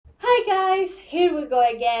guys, here we go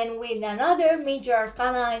again with another Major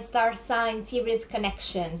Arcana and Star sign series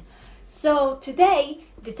connection. So today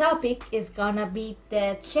the topic is gonna be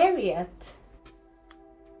the Chariot.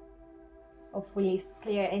 Hopefully it's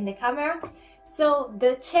clear in the camera. So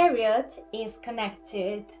the Chariot is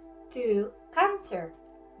connected to Cancer,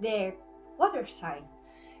 their water sign.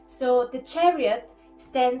 So the Chariot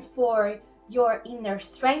stands for your inner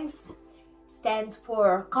strength, stands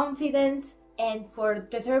for confidence, and for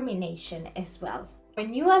determination as well.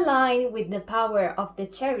 When you align with the power of the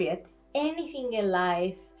Chariot, anything in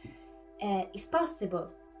life is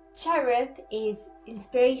possible. Chariot is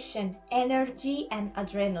inspiration, energy, and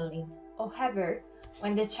adrenaline. However,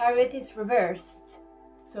 when the Chariot is reversed,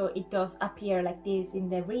 so it does appear like this in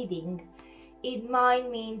the reading, it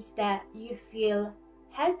might mean that you feel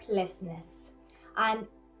helplessness, and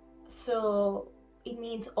so it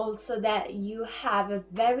means also that you have a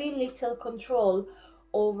very little control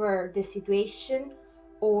over the situation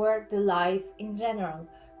or the life in general,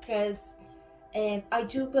 because I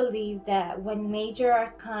do believe that when major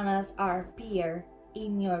arcanas appear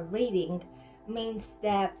in your reading means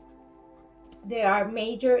that there are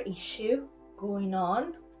major issues going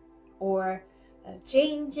on or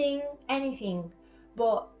changing anything,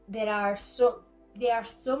 but they are so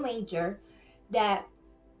major that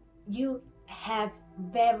you have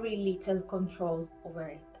very little control over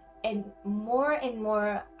it, and more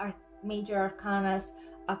major arcanas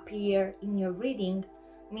appear in your reading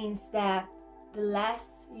means that the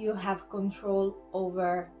less you have control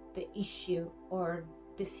over the issue or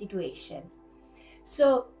the situation.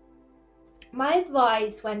 So my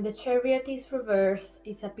advice when the Chariot is reversed,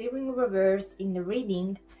 is appearing reversed in the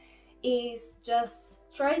reading, is just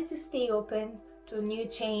try to stay open to new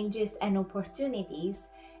changes and opportunities,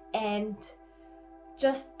 and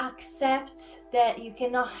just accept that you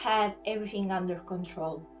cannot have everything under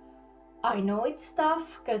control. I know it's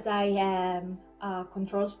tough because I am a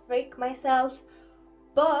control freak myself,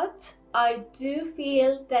 but I do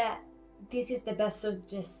feel that this is the best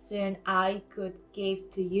suggestion I could give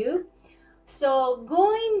to you. So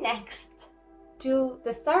going next to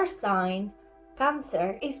the star sign,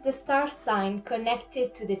 Cancer is the star sign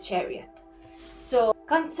connected to the Chariot. So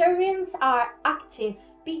Cancerians are active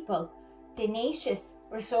people, tenacious,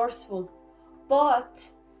 resourceful, but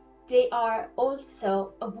they are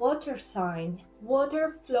also a water sign.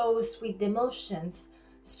 Water flows with emotions,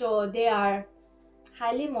 so they are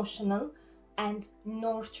highly emotional and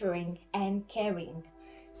nurturing and caring.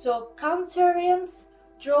 So Cancerians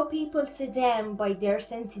draw people to them by their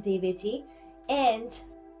sensitivity, and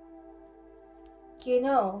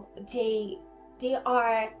they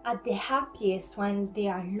are at the happiest when they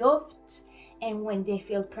are loved and when they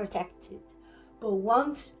feel protected. But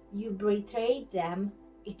once you betray them,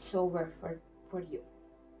 it's over for you,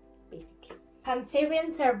 basically.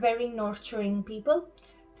 Cancerians are very nurturing people,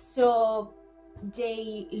 so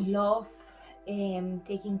they love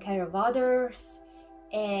taking care of others,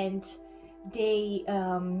 and they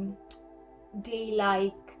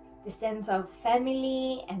like the sense of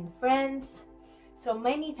family and friends. So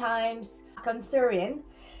many times Cancerian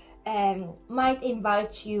might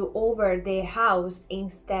invite you over their house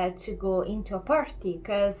instead to go into a party,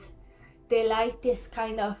 because they like this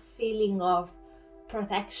kind of feeling of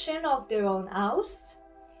protection of their own house,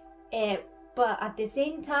 but at the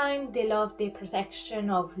same time they love the protection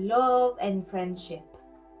of love and friendship.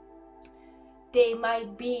 They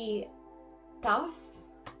might be tough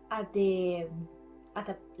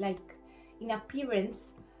like in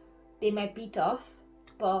appearance, they might be tough,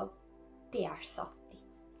 but they are soft.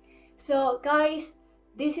 So guys,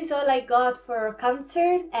 this is all I got for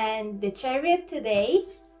Cancer and the Chariot today.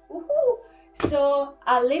 Woohoo! So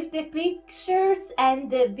I'll leave the pictures and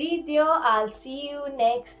the video. I'll see you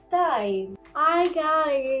next time. Hi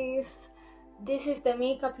guys! This is the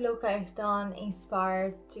makeup look I've done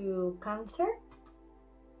inspired to Cancer.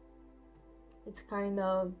 It's kind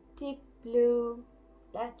of deep blue,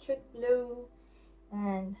 electric blue,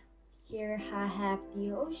 and here I have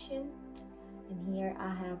the ocean, and here I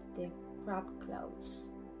have the crab clouds.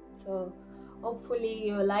 So hopefully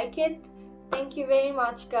you like it. Thank you very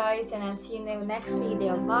much guys, and I'll see you in the next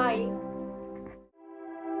video. Bye.